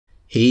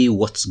Hey,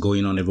 what's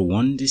going on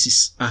everyone? This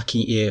is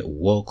Aki here.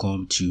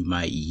 Welcome to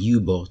my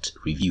YouBot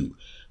review.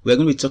 We're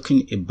going to be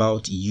talking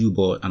about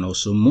YouBot, and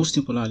also most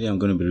importantly, I'm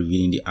going to be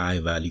revealing the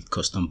high value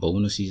custom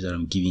bonuses that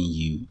I'm giving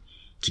you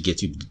to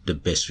get you the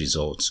best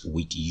results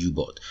with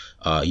YouBot.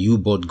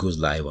 YouBot goes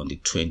live on the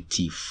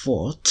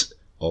 24th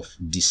of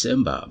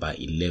December by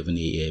 11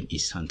 a.m.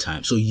 Eastern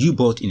time. So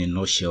YouBot in a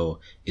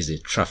nutshell is a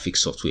traffic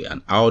software.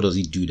 And how does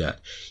it do that?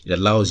 It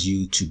allows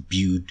you to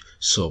build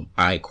some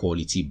high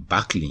quality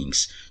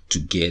backlinks to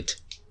get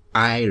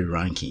high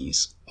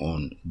rankings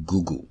on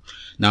Google.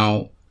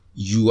 Now,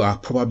 you are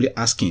probably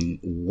asking,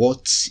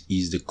 what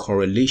is the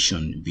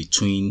correlation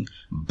between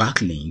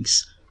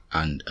backlinks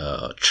and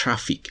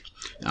traffic?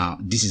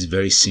 This is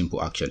very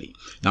simple actually.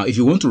 Now, if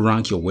you want to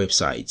rank your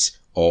websites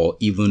or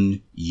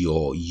even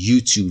your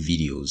YouTube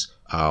videos,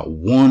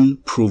 one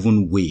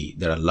proven way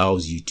that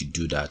allows you to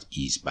do that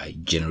is by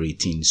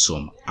generating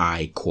some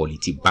high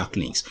quality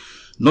backlinks.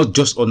 Not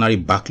just ordinary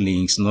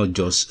backlinks, not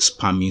just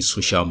spamming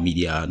social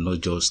media,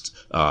 not just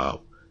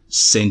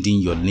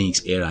sending your links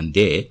here and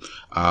there.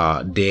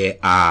 There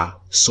are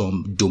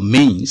some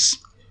domains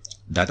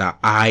that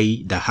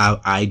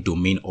have high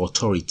domain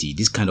authority.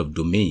 This kind of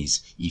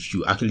domains, if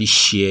you actually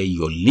share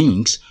your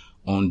links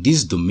on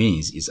these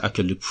domains, is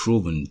actually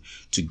proven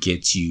to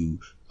get you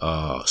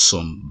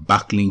some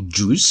backlink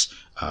juice,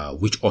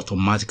 which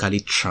automatically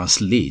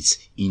translates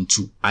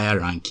into higher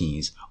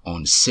rankings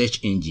on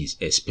search engines,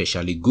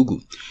 especially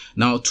Google.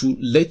 Now, to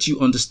let you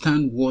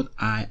understand what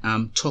I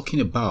am talking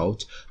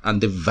about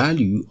and the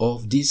value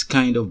of this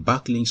kind of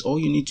backlinks, all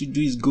you need to do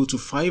is go to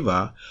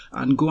Fiverr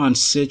and go and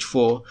search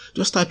for,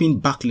 just type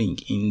in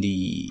backlink in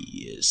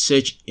the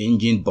search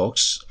engine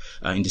box,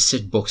 in the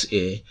search box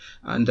here,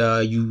 and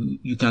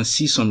you can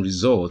see some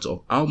results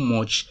of how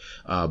much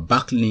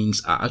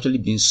backlinks are actually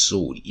being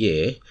sold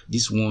here.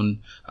 This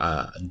one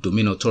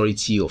domain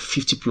authority of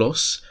 50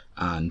 plus,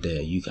 and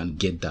you can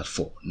get that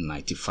for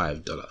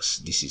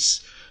 $95.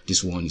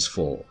 This one is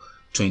for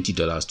 $20,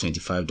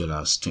 $25,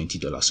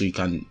 $20. So you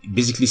can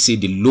basically say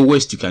the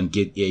lowest you can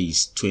get here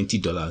is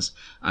 $20,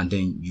 and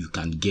then you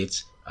can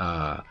get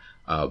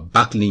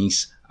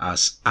backlinks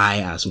as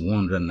high as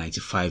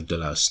 $195,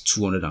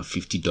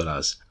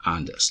 $250,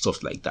 and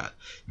stuff like that.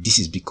 This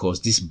is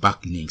because these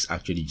backlinks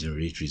actually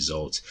generate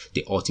results.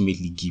 They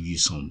ultimately give you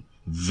some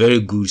very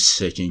good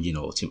search engine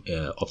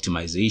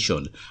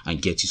optimization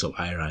and get you some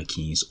high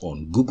rankings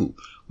on Google,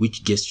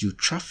 which gets you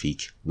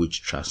traffic,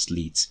 which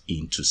translates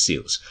into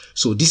sales.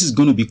 So this is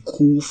going to be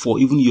cool for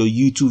even your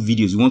YouTube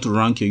videos. You want to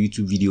rank your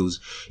YouTube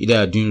videos, either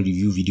you're doing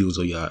review videos,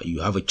 or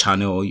you have a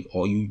channel,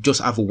 or you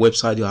just have a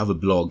website, you have a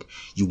blog.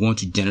 You want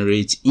to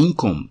generate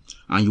income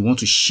and you want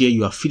to share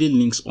your affiliate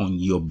links on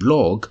your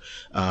blog,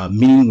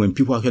 meaning when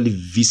people actually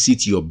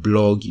visit your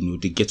blog,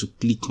 they get to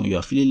click on your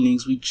affiliate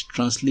links, which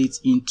translates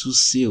into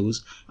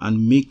sales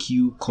and make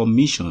you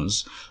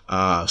commissions.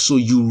 So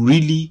you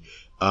really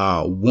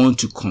want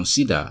to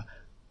consider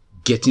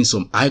getting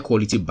some high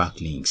quality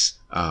backlinks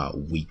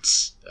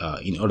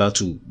in order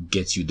to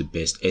get you the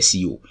best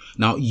SEO.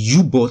 Now,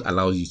 YouBot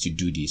allows you to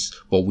do this,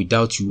 but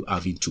without you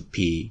having to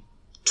pay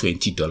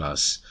 $20,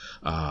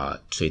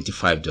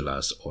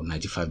 $25, or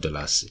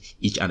 $95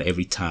 each and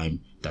every time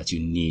that you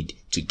need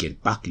to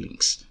get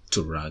backlinks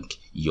to rank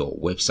your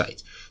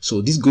website. So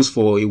this goes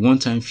for a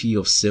one-time fee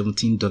of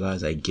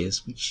 $17, I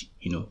guess, which,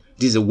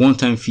 this is a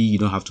one-time fee. You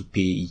don't have to pay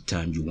each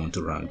time you want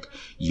to rank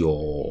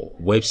your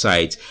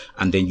website,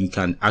 and then you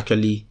can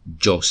actually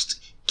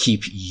just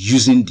keep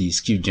using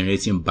this, keep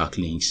generating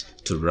backlinks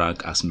to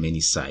rank as many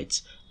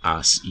sites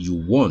as you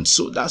want.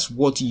 So that's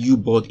what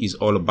YouBot is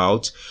all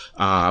about.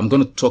 I'm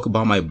going to talk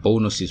about my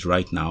bonuses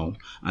right now,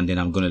 and then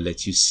I'm going to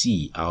let you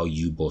see how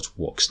YouBot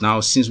works. Now,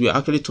 since we're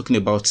actually talking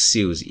about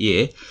sales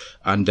here,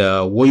 and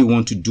what you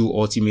want to do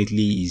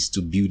ultimately is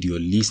to build your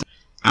list,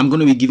 I'm going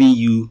to be giving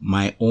you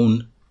my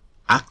own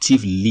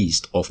active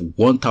list of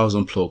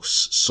 1,000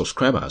 plus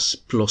subscribers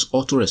plus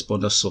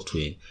autoresponder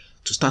software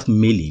to start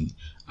mailing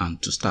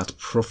and to start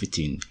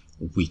profiting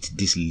with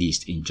this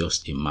list in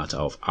just a matter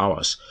of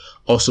hours.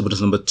 Also,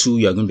 bonus number 2,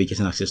 you are going to be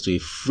getting access to a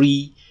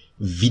free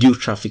video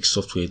traffic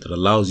software that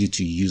allows you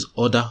to use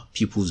other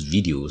people's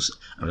videos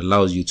and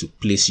allows you to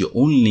place your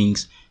own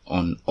links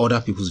on other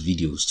people's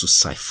videos to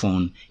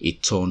siphon a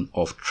ton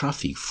of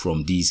traffic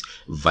from these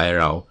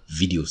viral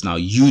videos. Now,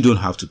 you don't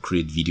have to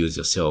create videos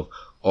yourself.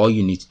 All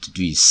you need to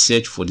do is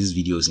search for these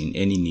videos in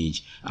any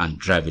niche and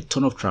drive a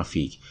ton of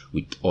traffic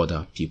with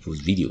other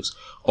people's videos.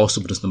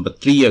 Also, bonus number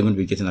 3, you're going to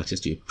be getting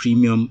access to a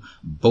premium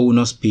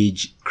bonus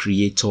page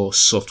creator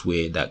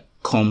software that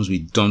comes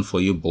with done for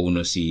you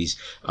bonuses,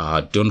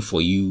 done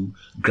for you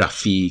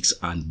graphics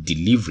and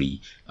delivery.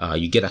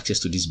 You get access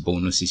to these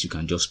bonuses. You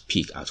can just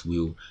pick at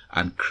will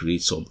and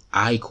create some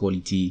high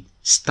quality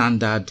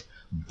standard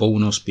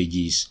bonus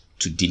pages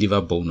to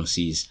deliver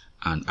bonuses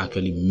and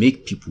actually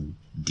make people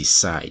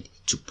decide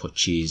to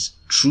purchase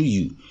through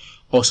you.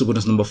 Also,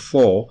 bonus number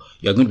 4,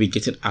 you're going to be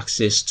getting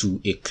access to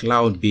a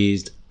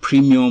cloud-based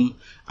premium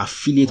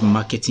affiliate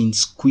marketing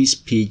squeeze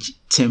page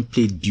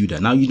template builder.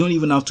 Now you don't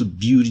even have to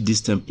build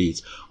this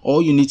template.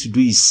 All you need to do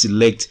is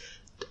select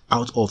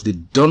out of the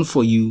done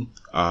for you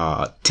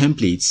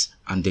templates,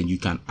 and then you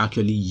can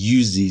actually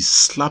use this,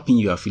 slap in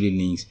your affiliate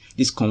links.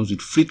 This comes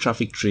with free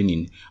traffic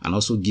training and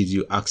also gives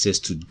you access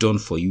to done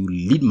for you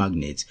lead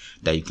magnets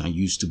that you can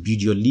use to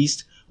build your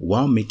list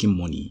while making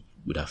money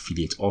with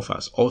affiliate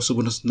offers. Also,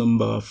 bonus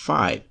number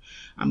 5,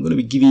 I'm going to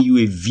be giving you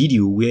a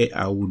video where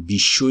I will be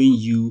showing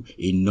you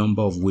a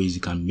number of ways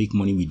you can make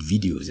money with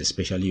videos,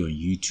 especially on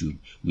YouTube,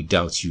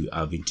 without you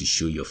having to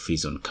show your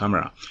face on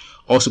camera.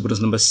 Also,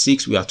 bonus number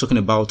 6, we are talking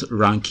about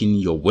ranking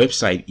your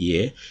website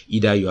here,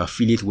 either your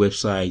affiliate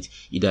website,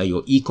 either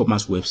your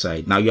e-commerce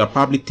website. Now, you are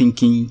probably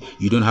thinking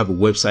you don't have a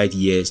website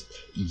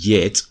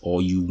yet,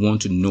 or you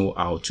want to know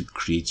how to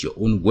create your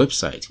own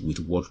website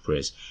with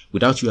WordPress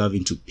without you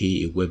having to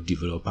pay a web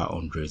developer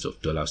hundreds of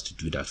dollars to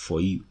do that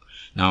for you.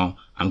 Now,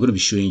 I'm going to be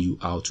showing you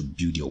how to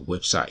build your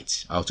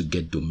website, how to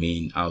get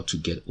domain, how to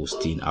get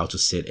hosting, how to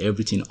set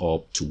everything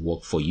up to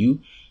work for you.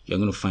 You're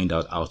going to find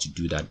out how to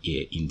do that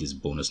here in this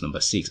bonus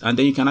number 6. And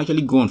then you can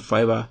actually go on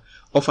Fiverr,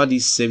 offer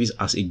this service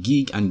as a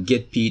gig, and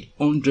get paid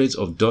hundreds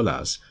of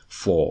dollars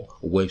for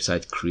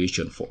website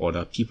creation for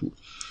other people.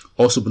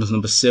 Also, bonus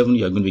number 7,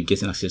 you're going to be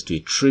getting access to a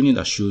training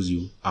that shows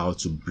you how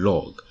to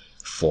blog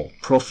for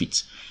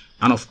profit.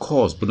 And of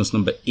course, bonus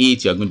number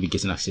 8, you're going to be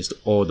getting access to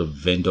all the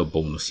vendor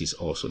bonuses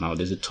also. Now,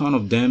 there's a ton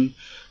of them.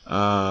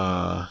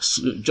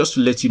 So just to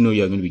let you know,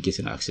 you're going to be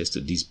getting access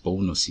to these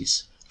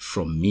bonuses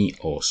from me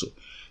also.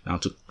 Now,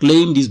 to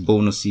claim these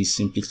bonuses,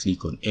 simply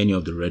click on any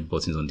of the red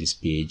buttons on this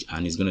page,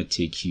 and it's going to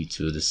take you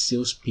to the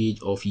sales page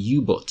of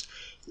YouBot,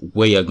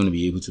 where you're going to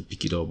be able to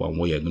pick it up and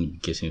where you're going to be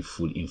getting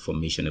full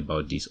information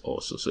about this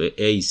also. So here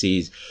it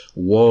says,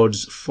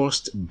 world's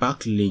first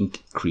backlink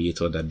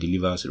creator that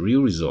delivers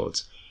real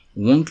results.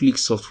 One-click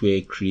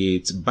software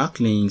creates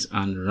backlinks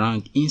and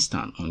rank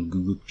instant on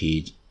Google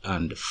page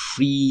and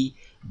free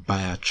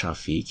buyer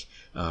traffic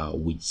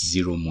with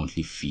 0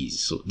 monthly fees.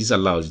 So this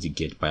allows you to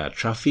get buyer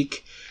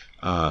traffic.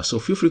 So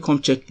feel free to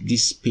come check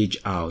this page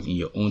out in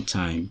your own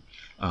time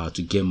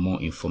to get more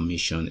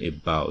information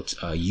about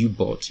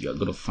YouBot. You're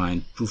going to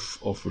find proof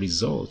of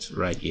results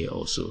right here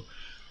also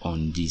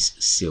on this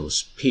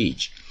sales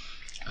page.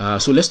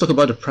 So let's talk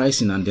about the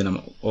pricing, and then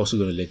I'm also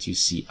going to let you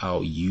see how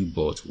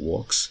YouBot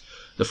works.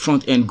 The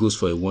front end goes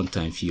for a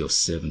one-time fee of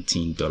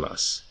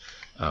 $17.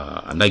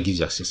 And that gives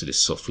you access to the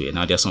software.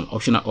 Now, there are some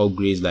optional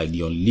upgrades like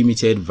the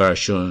unlimited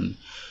version.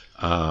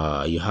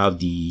 You have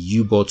the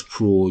YouBot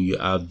Pro, you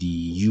have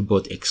the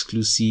YouBot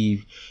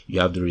Exclusive, you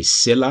have the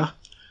reseller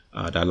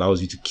that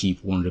allows you to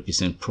keep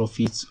 100%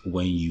 profits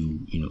when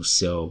you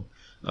sell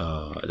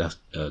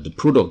the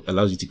product,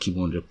 allows you to keep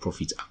 100%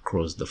 profits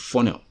across the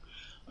funnel.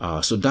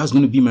 So that's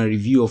going to be my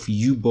review of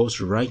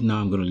YouBot. Right now,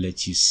 I'm going to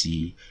let you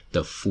see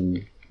the full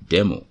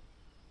demo.